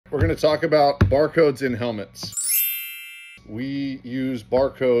We're going to talk about barcodes in helmets. We use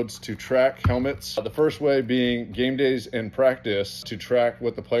barcodes to track helmets. The first way being game days and practice to track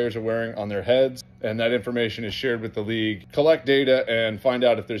what the players are wearing on their heads. And that information is shared with the league. Collect data and find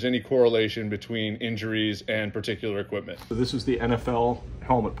out if there's any correlation between injuries and particular equipment. So this is the NFL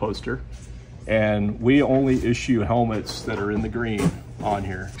helmet poster. And we only issue helmets that are in the green on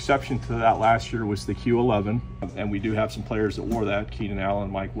here. Exception to that last year was the Q11. And we do have some players that wore that, Keenan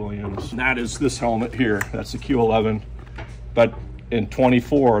Allen, Mike Williams. And that is this helmet here. That's the Q11. But in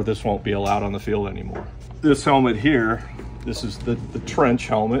 24, this won't be allowed on the field anymore. This helmet here, this is the trench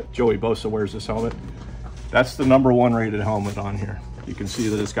helmet. Joey Bosa wears this helmet. That's the #1 rated helmet on here. You can see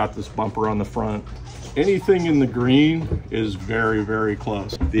that it's got this bumper on the front. Anything in the green is very, very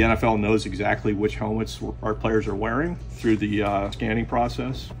close. The NFL knows exactly which helmets our players are wearing through the scanning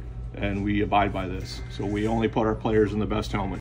process, and we abide by this. So we only put our players in the best helmet.